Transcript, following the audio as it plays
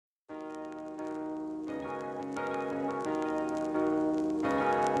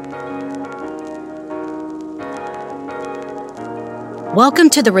Welcome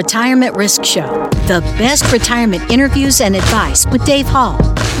to the Retirement Risk Show, the best retirement interviews and advice with Dave Hall.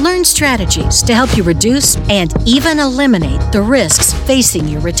 Learn strategies to help you reduce and even eliminate the risks facing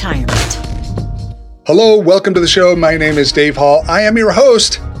your retirement. Hello, welcome to the show. My name is Dave Hall. I am your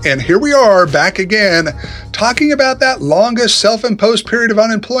host, and here we are back again, talking about that longest self-imposed period of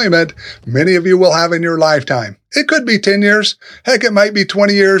unemployment many of you will have in your lifetime. It could be 10 years. Heck, it might be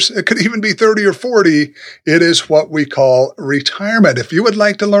 20 years. It could even be 30 or 40. It is what we call retirement. If you would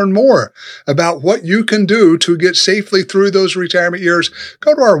like to learn more about what you can do to get safely through those retirement years,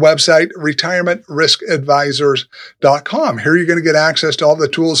 go to our website, retirementriskadvisors.com. Here you're going to get access to all the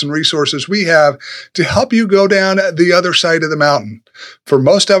tools and resources we have to help you go down the other side of the mountain. For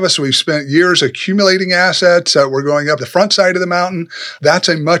most of us, we've spent years accumulating assets. We're going up the front side of the mountain. That's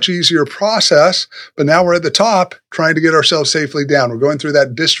a much easier process, but now we're at the top, trying to get ourselves safely down. We're going through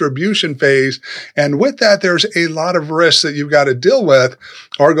that distribution phase. And with that, there's a lot of risks that you've got to deal with.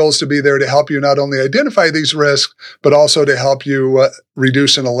 Our goal is to be there to help you not only identify these risks, but also to help you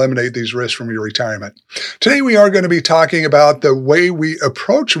reduce and eliminate these risks from your retirement. Today, we are going to be talking about the way we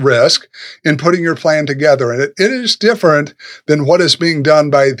approach risk in putting your plan together. And it is different than what is being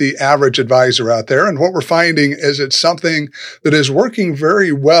done by the average advisor out there. And what we're finding is it's something that is working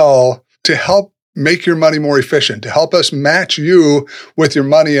very well to help make your money more efficient, to help us match you with your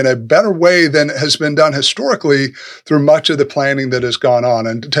money in a better way than has been done historically through much of the planning that has gone on.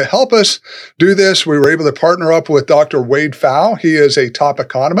 And to help us do this, we were able to partner up with Dr. Wade Pfau. He is a top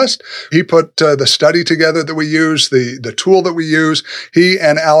economist. He put the study together that we use, the tool that we use. He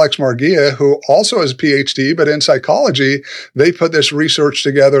and Alex Margia, who also has a PhD, but in psychology, they put this research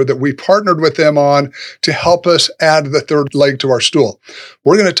together that we partnered with them on to help us add the third leg to our stool.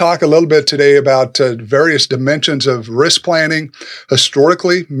 We're going to talk a little bit today about various dimensions of risk planning.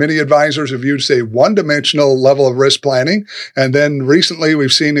 Historically, many advisors have used a one-dimensional level of risk planning, and then recently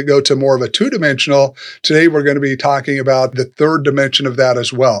we've seen it go to more of a two-dimensional. Today we're going to be talking about the third dimension of that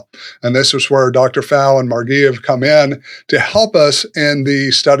as well. And this is where Dr. Pfau and Margia have come in to help us in the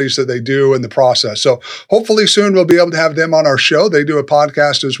studies that they do in the process. So hopefully soon we'll be able to have them on our show. They do a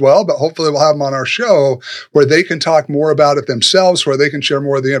podcast as well, but hopefully we'll have them on our show where they can talk more about it themselves, where they can share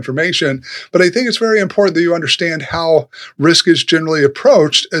more of the information. But I think it's very important that you understand how risk is generally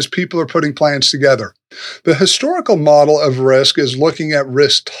approached as people are putting plans together. The historical model of risk is looking at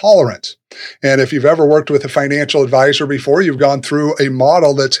risk tolerance. And if you've ever worked with a financial advisor before, you've gone through a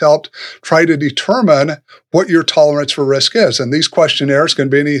model that's helped try to determine what your tolerance for risk is. And these questionnaires can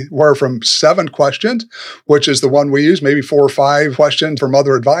be anywhere from 7 questions, which is the one we use, maybe 4 or 5 questions from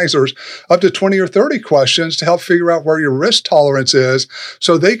other advisors, up to 20 or 30 questions to help figure out where your risk tolerance is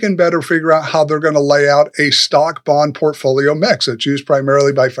so they can better figure out how they're going to lay out a stock bond portfolio mix. It's used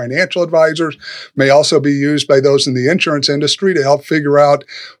primarily by financial advisors, may also be used by those in the insurance industry to help figure out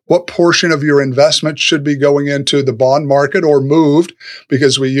what portion of your investment should be going into the bond market or moved,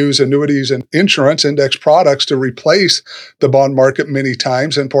 because we use annuities and insurance index products to replace the bond market many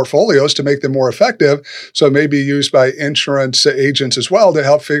times in portfolios to make them more effective. So it may be used by insurance agents as well to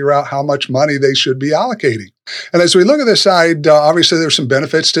help figure out how much money they should be allocating. And as we look at this side, obviously there's some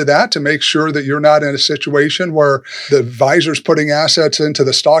benefits to that to make sure that you're not in a situation where the advisor's putting assets into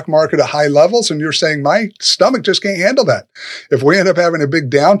the stock market at high levels and you're saying, my stomach just can't handle that. If we end up having a big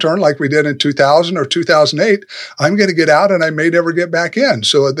downturn like we did in 2000 or 2008, I'm going to get out and I may never get back in.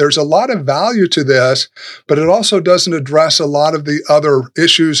 So there's a lot of value to this, but it also doesn't address a lot of the other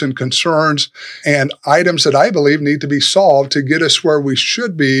issues and concerns and items that I believe need to be solved to get us where we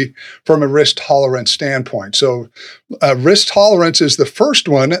should be from a risk tolerance standpoint. So risk tolerance is the first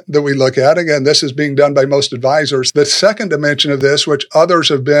one that we look at. Again, this is being done by most advisors. The second dimension of this, which others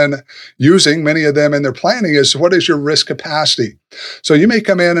have been using, many of them in their planning, is what is your risk capacity? So you may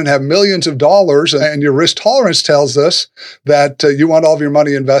come in and have millions of dollars, and your risk tolerance tells us that you want all of your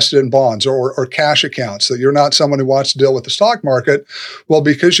money invested in bonds or cash accounts, that you're not someone who wants to deal with the stock market. Well,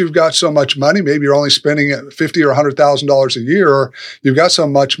 because you've got so much money, maybe you're only spending $50,000 or $100,000 a year, you've got so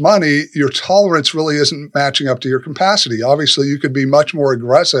much money, your tolerance really isn't matching up to your capacity. Obviously, you could be much more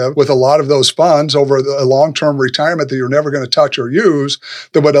aggressive with a lot of those funds over a long-term retirement that you're never going to touch or use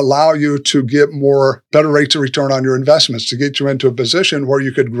that would allow you to get better rates of return on your investments, to get you into a position where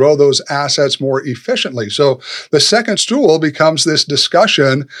you could grow those assets more efficiently. So the second stool becomes this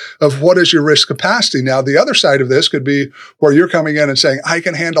discussion of what is your risk capacity. Now, the other side of this could be where you're coming in and saying, I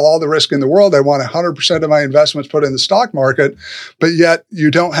can handle all the risk in the world. I want 100% of my investments put in the stock market, but yet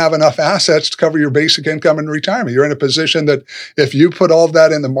you don't have enough assets to cover your basic income in retirement. You're in in a position that if you put all of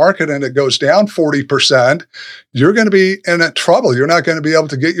that in the market and it goes down 40%, you're going to be in trouble. You're not going to be able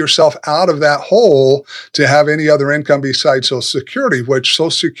to get yourself out of that hole to have any other income besides Social Security, which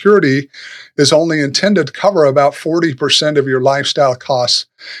Social Security is only intended to cover about 40% of your lifestyle costs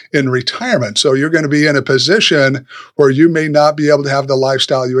in retirement. So you're going to be in a position where you may not be able to have the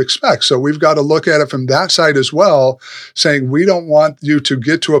lifestyle you expect. So we've got to look at it from that side as well, saying we don't want you to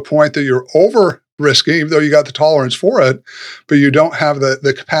get to a point that you're over risking, even though you got the tolerance for it, but you don't have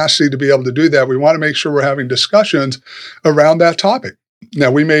the capacity to be able to do that. We want to make sure we're having discussions around that topic.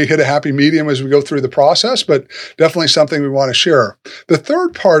 Now, we may hit a happy medium as we go through the process, but definitely something we want to share. The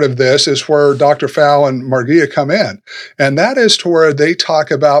third part of this is where Dr. Pfau and Margia come in, and that is to where they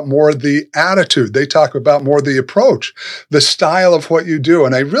talk about more the attitude. They talk about more the approach, the style of what you do.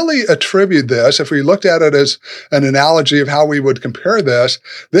 And I really attribute this, if we looked at it as an analogy of how we would compare this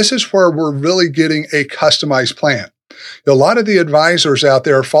is where we're really getting a customized plan. A lot of the advisors out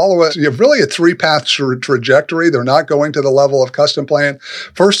there follow you have really a three-path trajectory. They're not going to the level of custom plan.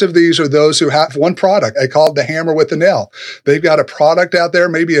 First of these are those who have one product. I call it the hammer with the nail. They've got a product out there.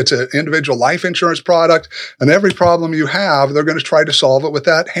 Maybe it's an individual life insurance product, and every problem you have, they're going to try to solve it with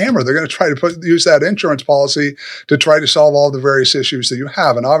that hammer. They're going to try to use that insurance policy to try to solve all the various issues that you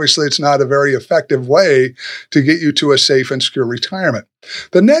have. And obviously, it's not a very effective way to get you to a safe and secure retirement.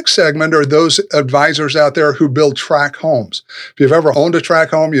 The next segment are those advisors out there who build tract homes. If you've ever owned a tract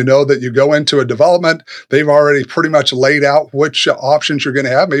home, you know that you go into a development, they've already pretty much laid out which options you're going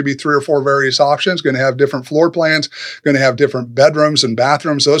to have, maybe 3 or 4 various options, going to have different floor plans, going to have different bedrooms and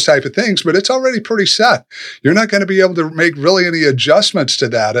bathrooms, those type of things, but it's already pretty set. You're not going to be able to make really any adjustments to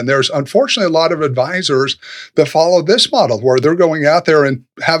that. And there's unfortunately a lot of advisors that follow this model where they're going out there and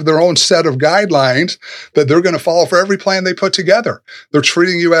have their own set of guidelines that they're going to follow for every plan they put together. They're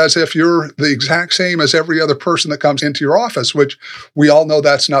treating you as if you're the exact same as every other person that comes into your office, which we all know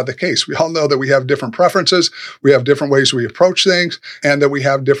that's not the case. We all know that we have different preferences, we have different ways we approach things, and that we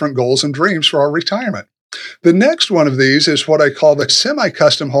have different goals and dreams for our retirement. The next one of these is what I call the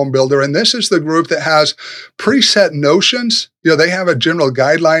semi-custom home builder, and this is the group that has preset notions. They have a general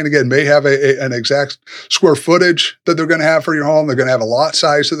guideline, again, may have an exact square footage that they're going to have for your home. They're going to have a lot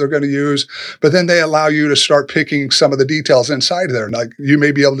size that they're going to use, but then they allow you to start picking some of the details inside of there. Like you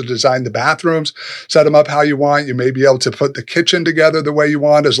may be able to design the bathrooms, set them up how you want. You may be able to put the kitchen together the way you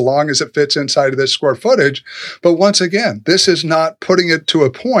want, as long as it fits inside of this square footage. But once again, this is not putting it to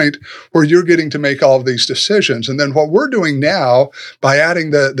a point where you're getting to make all of these decisions. And then what we're doing now by adding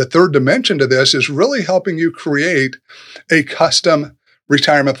the third dimension to this is really helping you create a custom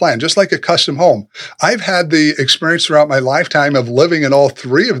retirement plan, just like a custom home. I've had the experience throughout my lifetime of living in all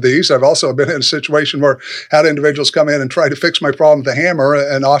 3 of these. I've also been in a situation where I had individuals come in and try to fix my problem with the hammer,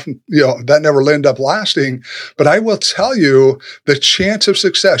 and often, that never ended up lasting. But I will tell you, the chance of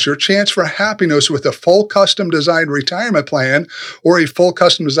success, your chance for happiness with a full custom designed retirement plan or a full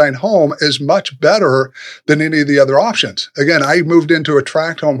custom designed home is much better than any of the other options. Again, I moved into a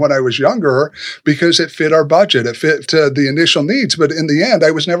tract home when I was younger because it fit our budget. It fit the initial needs, but in the end,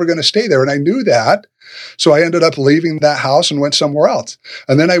 I was never going to stay there. And I knew that. So I ended up leaving that house and went somewhere else.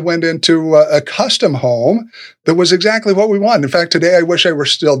 And then I went into a custom home that was exactly what we wanted. In fact, today I wish I were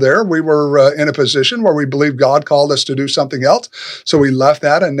still there. We were in a position where we believed God called us to do something else. So we left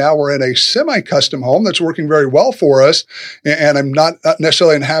that, and now we're in a semi-custom home that's working very well for us. And I'm not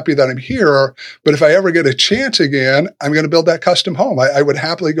necessarily unhappy that I'm here, but if I ever get a chance again, I'm going to build that custom home. I would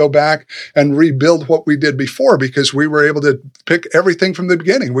happily go back and rebuild what we did before because we were able to pick everything from the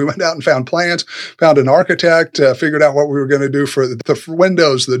beginning. We went out and found plans, found an architect, figured out what we were going to do for the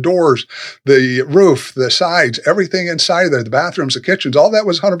windows, the doors, the roof, the sides, everything inside there, the bathrooms, the kitchens, all that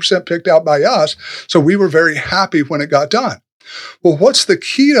was 100% picked out by us. So we were very happy when it got done. Well, what's the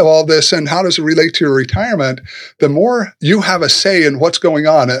key to all this and how does it relate to your retirement? The more you have a say in what's going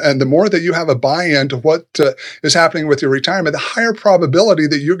on and the more that you have a buy-in to what is happening with your retirement, the higher probability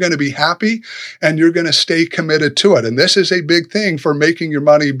that you're going to be happy and you're going to stay committed to it. And this is a big thing for making your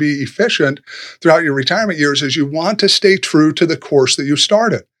money be efficient throughout your retirement years is you want to stay true to the course that you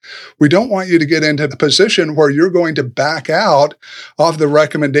started. We don't want you to get into the position where you're going to back out of the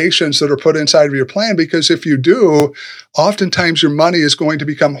recommendations that are put inside of your plan, because if you do, oftentimes your money is going to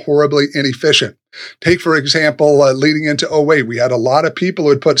become horribly inefficient. Take, for example, leading into '08, we had a lot of people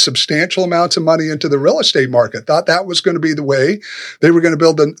who had put substantial amounts of money into the real estate market, thought that was going to be the way they were going to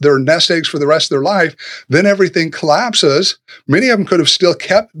build their nest eggs for the rest of their life. Then everything collapses. Many of them could have still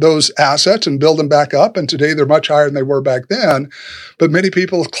kept those assets and build them back up, and today they're much higher than they were back then. But many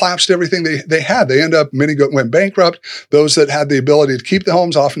people collapsed everything they had. Many went bankrupt. Those that had the ability to keep the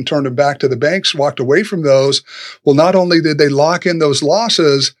homes often turned them back to the banks, walked away from those. Well, not only did they lock in those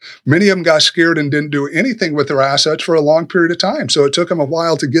losses, many of them got scared and didn't do anything with their assets for a long period of time. So it took them a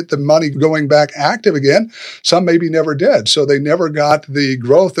while to get the money going back active again. Some maybe never did. So they never got the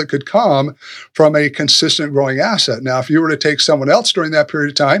growth that could come from a consistent growing asset. Now, if you were to take someone else during that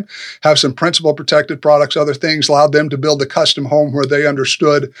period of time, have some principal protected products, other things, allowed them to build a custom home where they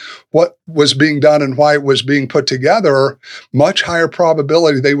understood what was being done and why it was being put together, much higher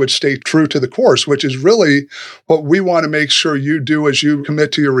probability they would stay true to the course, which is really what we want to make sure you do as you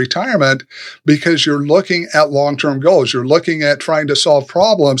commit to your retirement, because you're looking at long-term goals. You're looking at trying to solve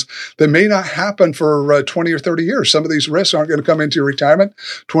problems that may not happen for 20 or 30 years. Some of these risks aren't going to come into your retirement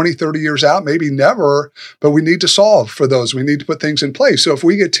 20, 30 years out, maybe never, but we need to solve for those. We need to put things in place. So if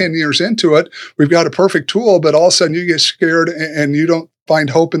we get 10 years into it, we've got a perfect tool, but all of a sudden you get scared and you don't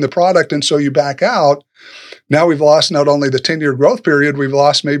find hope in the product, and so you back out. Now we've lost not only the 10-year growth period, we've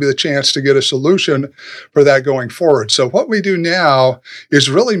lost maybe the chance to get a solution for that going forward. So what we do now is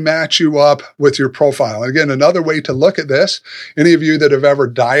really match you up with your profile. And again, another way to look at this, any of you that have ever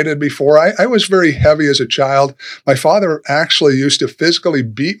dieted before, I was very heavy as a child. My father actually used to physically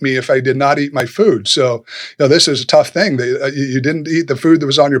beat me if I did not eat my food. So, this is a tough thing. You didn't eat the food that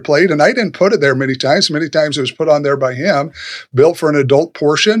was on your plate, and I didn't put it there many times. Many times it was put on there by him, built for an adult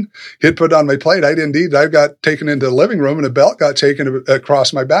portion. He'd put it on my plate. I didn't eat. I got taken into the living room and a belt got taken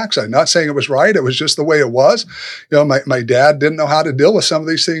across my backside. Not saying it was right. It was just the way it was. My dad didn't know how to deal with some of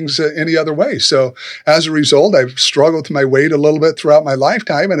these things any other way. So as a result, I've struggled with my weight a little bit throughout my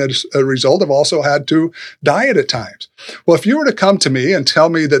lifetime. And as a result, I've also had to diet at times. Well, if you were to come to me and tell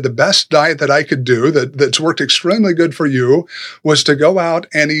me that the best diet that I could do that's worked extremely good for you was to go out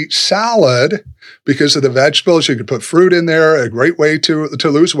and eat salad because of the vegetables, you could put fruit in there, a great way to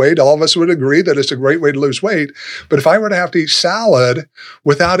lose weight. All of us would agree that it's a great way to lose weight. But if I were to have to eat salad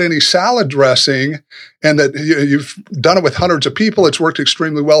without any salad dressing, and that you've done it with hundreds of people, it's worked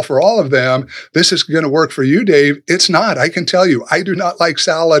extremely well for all of them, this is going to work for you, Dave. It's not. I can tell you, I do not like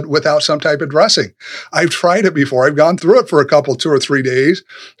salad without some type of dressing. I've tried it before. I've gone through it for a couple, 2 or 3 days.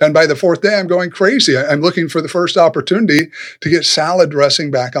 And by the 4th day, I'm going crazy. I'm looking for the first opportunity to get salad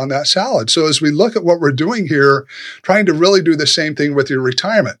dressing back on that salad. So as we look at what we're doing here, trying to really do the same thing with your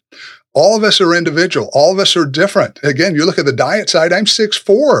retirement. All of us are individual. All of us are different. Again, you look at the diet side, I'm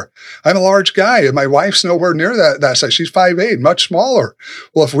 6'4". I'm a large guy, and my wife's nowhere near that size. She's 5'8", much smaller.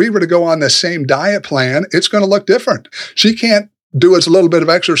 Well, if we were to go on the same diet plan, it's going to look different. She can't do as little bit of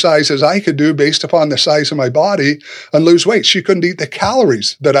exercise as I could do based upon the size of my body and lose weight. She couldn't eat the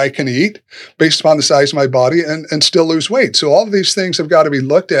calories that I can eat based upon the size of my body and still lose weight. So all of these things have got to be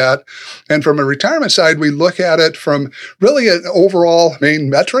looked at. And from a retirement side, we look at it from really an overall main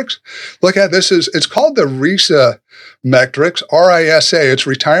metrics. Look at this it's called the RISA metrics, RISA. It's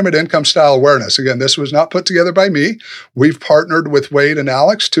Retirement Income Style Awareness. Again, this was not put together by me. We've partnered with Wade and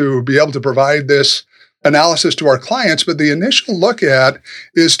Alex to be able to provide this analysis to our clients, but the initial look at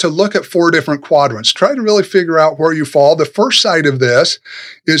is to look at 4 different quadrants. Try to really figure out where you fall. The first side of this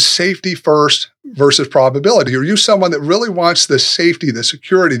is safety first versus probability. Are you someone that really wants the safety, the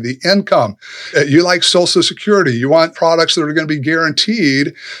security, the income? You like Social Security. You want products that are going to be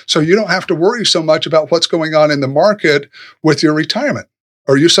guaranteed so you don't have to worry so much about what's going on in the market with your retirement.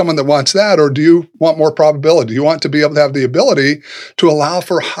 Are you someone that wants that, or do you want more probability? Do you want to be able to have the ability to allow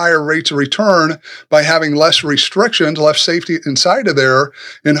for higher rates of return by having less restrictions, less safety inside of there,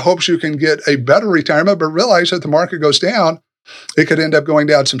 in hopes you can get a better retirement, but realize that the market goes down, it could end up going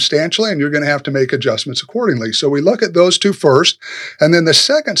down substantially, and you're going to have to make adjustments accordingly. So we look at those 2 first. And then the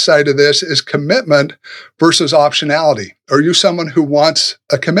second side of this is commitment versus optionality. Are you someone who wants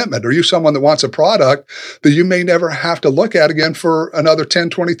a commitment? Are you someone that wants a product that you may never have to look at again for another 10,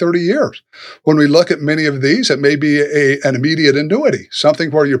 20, 30 years? When we look at many of these, it may be an immediate annuity,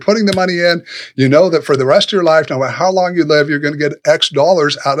 something where you're putting the money in, you know that for the rest of your life, no matter how long you live, you're going to get X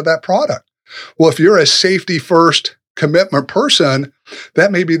dollars out of that product. Well, if you're a safety first commitment person,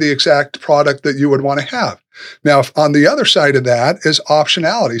 that may be the exact product that you would want to have. Now, if on the other side of that is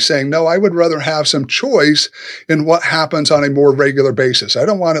optionality, saying, no, I would rather have some choice in what happens on a more regular basis. I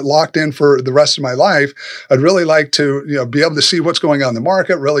don't want it locked in for the rest of my life. I'd really like to, be able to see what's going on in the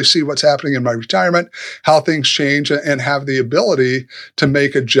market, really see what's happening in my retirement, how things change, and have the ability to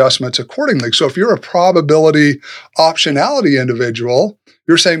make adjustments accordingly. So if you're a probability optionality individual,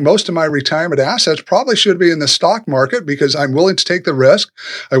 you're saying most of my retirement assets probably should be in the stock market because I'm willing to take the risk.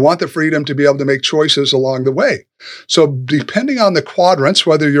 I want the freedom to be able to make choices along the way. So depending on the quadrants,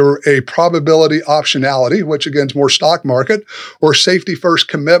 whether you're a probability optionality, which again is more stock market, or safety first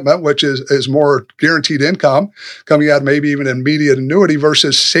commitment, which is more guaranteed income coming out maybe even immediate annuity,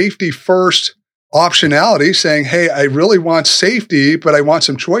 versus safety first optionality, saying, hey, I really want safety, but I want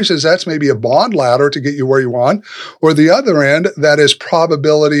some choices. That's maybe a bond ladder to get you where you want. Or the other end, that is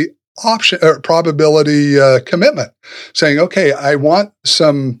probability commitment, saying, okay, I want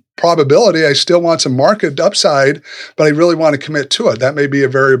some probability. I still want some market upside, but I really want to commit to it. That may be a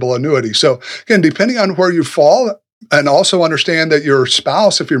variable annuity. So again, depending on where you fall, and also understand that your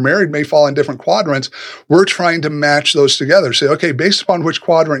spouse, if you're married, may fall in different quadrants. We're trying to match those together. Say, okay, based upon which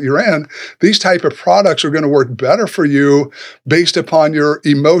quadrant you're in, these type of products are going to work better for you based upon your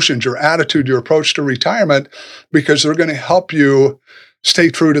emotions, your attitude, your approach to retirement, because they're going to help you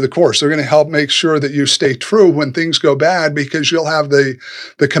stay true to the course. They're going to help make sure that you stay true when things go bad, because you'll have the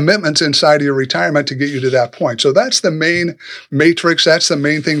commitments inside of your retirement to get you to that point. So that's the main matrix. That's the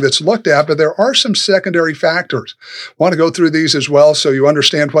main thing that's looked at. But there are some secondary factors. I want to go through these as well so you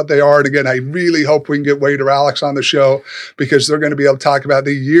understand what they are. And again, I really hope we can get Wade or Alex on the show, because they're going to be able to talk about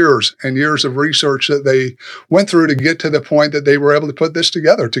the years and years of research that they went through to get to the point that they were able to put this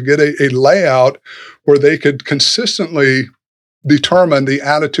together, to get a layout where they could consistently determine the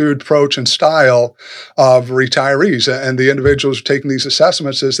attitude, approach, and style of retirees and the individuals taking these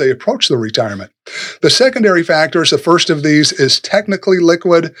assessments as they approach the retirement. The secondary factors, the first of these is technically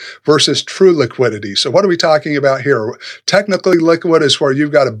liquid versus true liquidity. So what are we talking about here? Technically liquid is where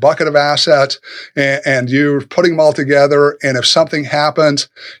you've got a bucket of assets and you're putting them all together. And if something happens,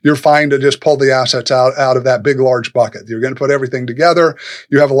 you're fine to just pull the assets out of that big, large bucket. You're going to put everything together.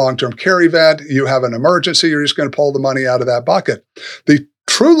 You have a long-term care event. You have an emergency. You're just going to pull the money out of that bucket. The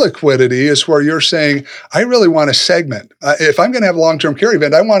true liquidity is where you're saying, I really want to segment. If I'm going to have a long-term care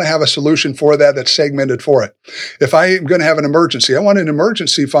event, I want to have a solution for that that's segmented for it. If I'm going to have an emergency, I want an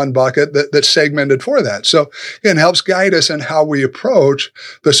emergency fund bucket that's segmented for that. So it helps guide us in how we approach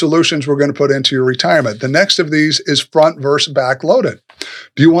the solutions we're going to put into your retirement. The next of these is front versus back loaded.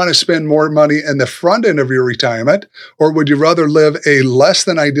 Do you want to spend more money in the front end of your retirement, or would you rather live a less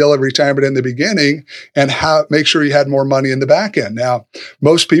than ideal retirement in the beginning and make sure you had more money in the back end? Now,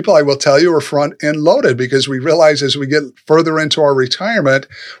 most people, I will tell you, are front end loaded, because we realize as we get further into our retirement,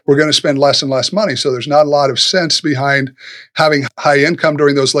 we're going to spend less and less money. So there's not a lot of sense behind having high income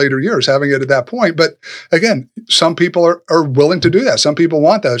during those later years, having it at that point. But again, some people are willing to do that. Some people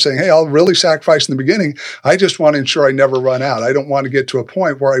want that. They're saying, hey, I'll really sacrifice in the beginning. I just want to ensure I never run out. I don't want to get to a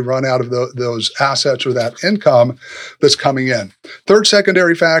point where I run out of those assets or that income that's coming in. Third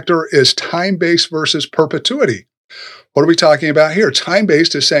secondary factor is time-based versus perpetuity. What are we talking about here?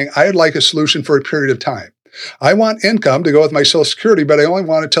 Time-based is saying, I'd like a solution for a period of time. I want income to go with my Social Security, but I only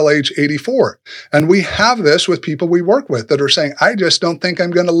want it till age 84. And we have this with people we work with that are saying, I just don't think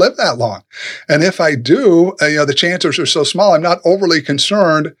I'm going to live that long. And if I do, the chances are so small, I'm not overly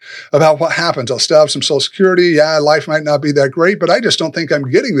concerned about what happens. I'll still have some Social Security. Yeah, life might not be that great, but I just don't think I'm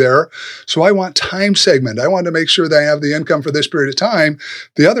getting there. So I want time segment. I want to make sure that I have the income for this period of time.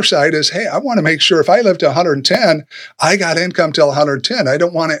 The other side is, hey, I want to make sure if I live to 110, I got income till 110. I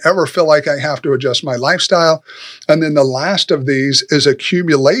don't want to ever feel like I have to adjust my lifestyle. And then the last of these is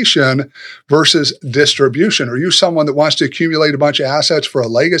accumulation versus distribution. Are you someone that wants to accumulate a bunch of assets for a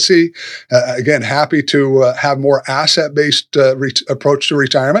legacy? Again, happy to have more asset-based approach to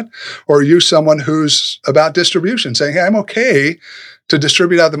retirement. Or are you someone who's about distribution, saying, hey, I'm okay to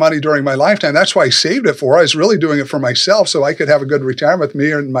distribute out the money during my lifetime. That's why I saved it for. I was really doing it for myself so I could have a good retirement with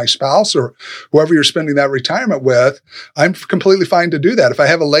me and my spouse or whoever you're spending that retirement with. I'm completely fine to do that. If I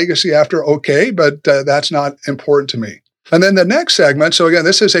have a legacy after, okay, but that's not important to me. And then the next segment, so again,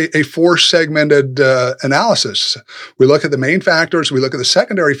 this is a four-segmented analysis. We look at the main factors, we look at the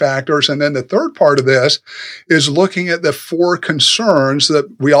secondary factors, and then the third part of this is looking at the four concerns that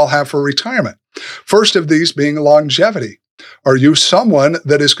we all have for retirement. First of these being longevity. Are you someone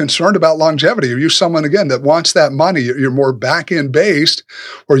that is concerned about longevity? Are you someone, again, that wants that money? You're more back-end based,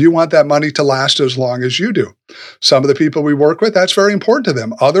 or you want that money to last as long as you do? Some of the people we work with, that's very important to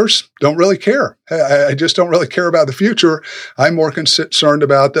them. Others don't really care. I just don't really care about the future. I'm more concerned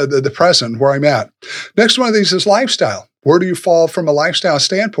about the present, where I'm at. Next one of these is lifestyle. Where do you fall from a lifestyle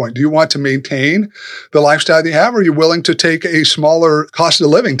standpoint? Do you want to maintain the lifestyle that you have? Or are you willing to take a smaller cost of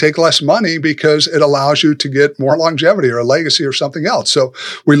living, take less money because it allows you to get more longevity or a legacy or something else? So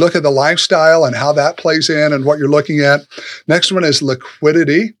we look at the lifestyle and how that plays in and what you're looking at. Next one is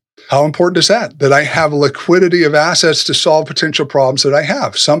liquidity. How important is that? That I have liquidity of assets to solve potential problems that I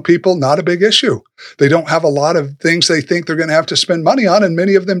have. Some people, not a big issue. They don't have a lot of things they think they're going to have to spend money on, and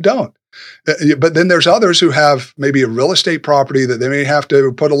many of them don't. But then there's others who have maybe a real estate property that they may have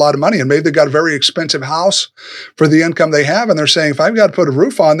to put a lot of money in. Maybe they've got a very expensive house for the income they have. And they're saying, if I've got to put a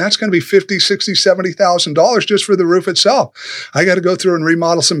roof on, that's going to be $50,000, $60,000, $70,000 just for the roof itself. I got to go through and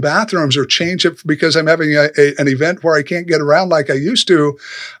remodel some bathrooms or change it because I'm having an event where I can't get around like I used to.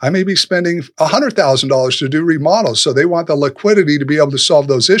 I may be spending $100,000 to do remodels. So they want the liquidity to be able to solve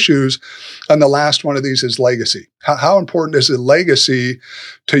those issues. And the last one of these is legacy. How important is a legacy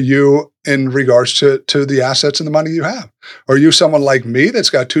to you in regards to the assets and the money you have? Are you someone like me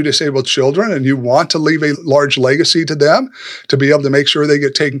that's got 2 disabled children and you want to leave a large legacy to them to be able to make sure they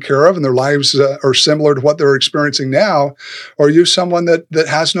get taken care of and their lives are similar to what they're experiencing now? Or are you someone that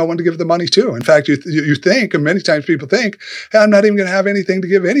has no one to give the money to? In fact, you think, and many times people think, hey, I'm not even going to have anything to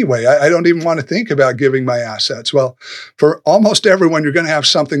give anyway. I don't even want to think about giving my assets. Well, for almost everyone, you're going to have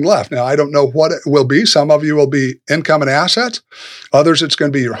something left. Now, I don't know what it will be. Some of you will be income and assets. Others, it's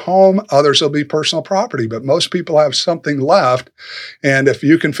going to be your home. Others will be personal property. But most people have something left. And if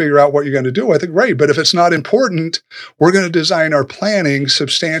you can figure out what you're going to do with it, great. But if it's not important, we're going to design our planning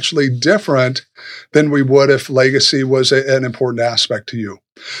substantially different than we would if legacy was an important aspect to you.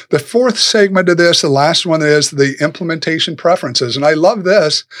 The fourth segment of this, the last one, is the implementation preferences. And I love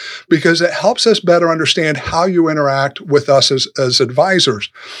this because it helps us better understand how you interact with us as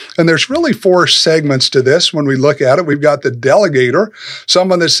advisors. And there's really 4 segments to this when we look at it. We've got the delegator,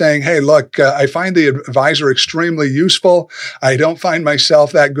 someone that's saying, hey, look, I find the advisor extremely useful. I don't find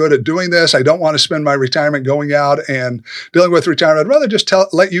myself that good at doing this. I don't want to spend my retirement going out and dealing with retirement. I'd rather just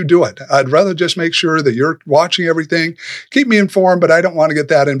let you do it. I'd rather just make sure that you're watching everything. Keep me informed, but I don't want to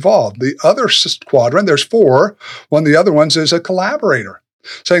get that involved. The other quadrant, there's 4. One of the other ones is a collaborator,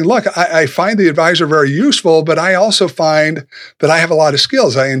 saying, look, I find the advisor very useful, but I also find that I have a lot of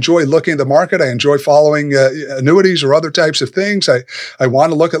skills. I enjoy looking at the market. I enjoy following annuities or other types of things. I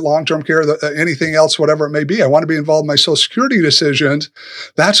want to look at long-term care, anything else, whatever it may be. I want to be involved in my Social Security decisions.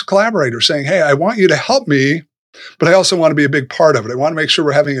 That's a collaborator saying, hey, I want you to help me, but I also want to be a big part of it. I want to make sure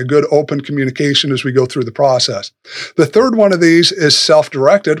we're having a good open communication as we go through the process. The third one of these is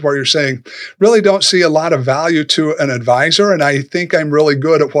self-directed, where you're saying, really don't see a lot of value to an advisor, and I think I'm really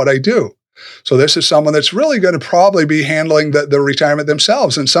good at what I do. So this is someone that's really going to probably be handling the retirement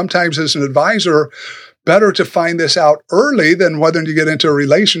themselves. And sometimes as an advisor, better to find this out early than whether you get into a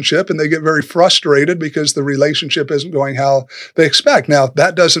relationship and they get very frustrated because the relationship isn't going how they expect. Now,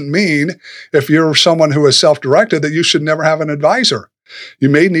 that doesn't mean if you're someone who is self-directed that you should never have an advisor. You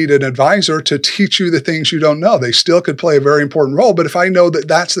may need an advisor to teach you the things you don't know. They still could play a very important role. But if I know that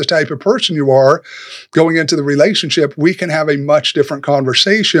that's the type of person you are going into the relationship, we can have a much different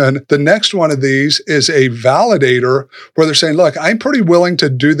conversation. The next one of these is a validator, where they're saying, look, I'm pretty willing to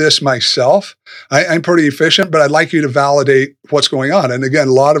do this myself. I'm pretty efficient, but I'd like you to validate what's going on. And again,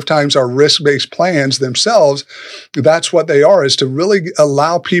 a lot of times our risk-based plans themselves, that's what they are, is to really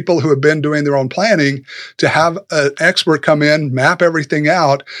allow people who have been doing their own planning to have an expert come in, map everything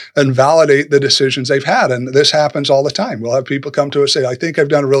out, and validate the decisions they've had. And this happens all the time. We'll have people come to us and say, I think I've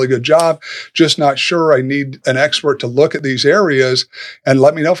done a really good job, just not sure. I need an expert to look at these areas and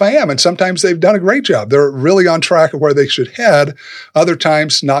let me know if I am. And sometimes they've done a great job. They're really on track of where they should head. Other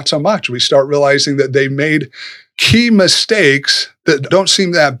times, not so much. We start realizing that they made key mistakes that don't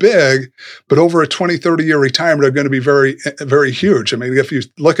seem that big, but over a 20, 30-year retirement are going to be very, very huge. I mean, if you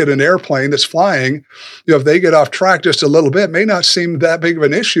look at an airplane that's flying, if they get off track just a little bit, it may not seem that big of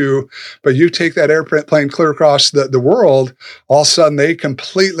an issue, but you take that airplane clear across the world, all of a sudden they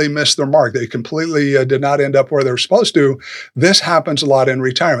completely missed their mark. They completely did not end up where they're supposed to. This happens a lot in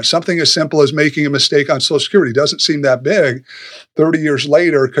retirement. Something as simple as making a mistake on Social Security doesn't seem that big. 30 years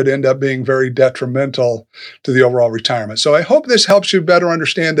later could end up being very detrimental to the overall retirement. So I hope this helps you better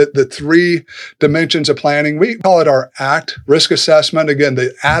understand the 3 dimensions of planning. We call it our ACT, risk assessment. Again,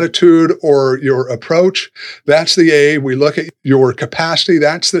 the attitude or your approach, that's the A. We look at your capacity,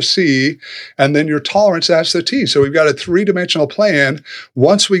 that's the C. And then your tolerance, that's the T. So we've got a 3-dimensional plan.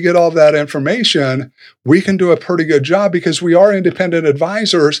 Once we get all of that information, we can do a pretty good job because we are independent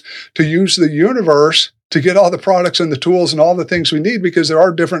advisors to use the universe to get all the products and the tools and all the things we need, because there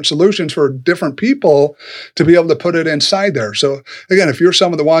are different solutions for different people to be able to put it inside there. So again, if you're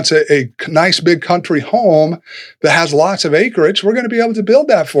someone that wants a nice big country home that has lots of acreage, we're going to be able to build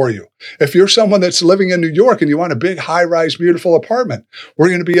that for you. If you're someone that's living in New York and you want a big high-rise, beautiful apartment, we're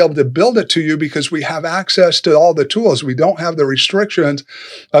going to be able to build it to you because we have access to all the tools. We don't have the restrictions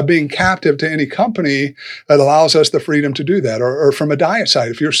of being captive to any company that allows us the freedom to do that. Or from a diet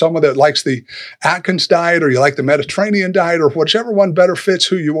side, if you're someone that likes the Atkins diet, or you like the Mediterranean diet, or whichever one better fits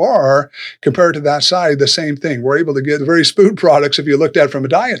who you are compared to that side, the same thing. We're able to get various food products, if you looked at it from a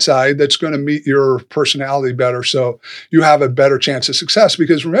diet side, that's going to meet your personality better. So you have a better chance of success.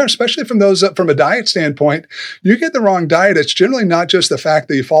 Because remember, especially from a diet standpoint, you get the wrong diet. It's generally not just the fact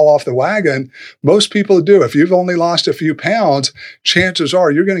that you fall off the wagon. Most people do. If you've only lost a few pounds, chances are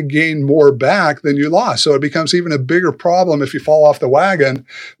you're going to gain more back than you lost. So it becomes even a bigger problem if you fall off the wagon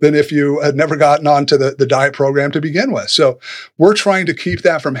than if you had never gotten onto the diet program to begin with. So we're trying to keep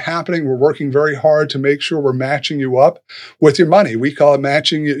that from happening. We're working very hard to make sure we're matching you up with your money. We call it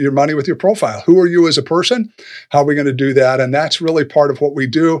matching your money with your profile. Who are you as a person? How are we going to do that? And that's really part of what we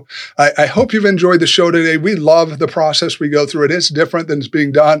do. I hope you've enjoyed the show today. We love the process we go through. It is different than it's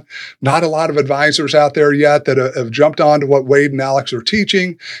being done. Not a lot of advisors out there yet that have jumped on to what Wade and Alex are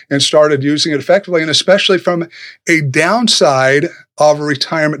teaching and started using it effectively, and especially from a downside of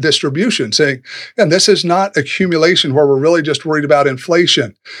retirement distribution, saying, and this is not accumulation where we're really just worried about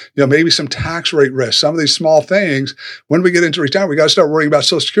inflation, maybe some tax rate risk, some of these small things. When we get into retirement, we got to start worrying about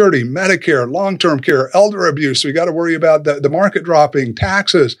Social Security, Medicare, long-term care, elder abuse. We got to worry about the market dropping,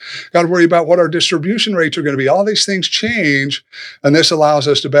 taxes, got to worry about what our distribution rates are going to be. All these things change, and this allows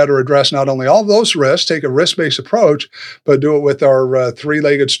us to better address not only all those risks, take a risk-based approach, but do it with our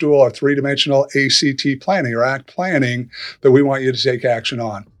 3-legged stool, our 3-dimensional ACT planning or ACT planning that we want you to take action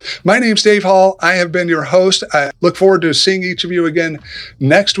on. My name's Dave Hall. I have been your host. I look forward to seeing each of you again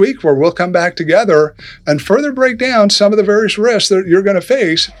next week, where we'll come back together and further break down some of the various risks that you're going to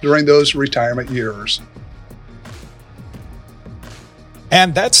face during those retirement years.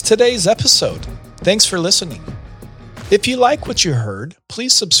 And that's today's episode. Thanks for listening. If you like what you heard,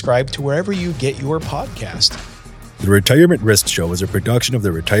 please subscribe to wherever you get your podcast. The Retirement Risk Show is a production of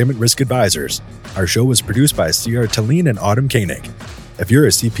the Retirement Risk Advisors. Our show was produced by Sierra Talene and Autumn Koenig. If you're a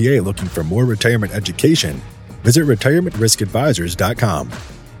CPA looking for more retirement education, visit retirementriskadvisors.com.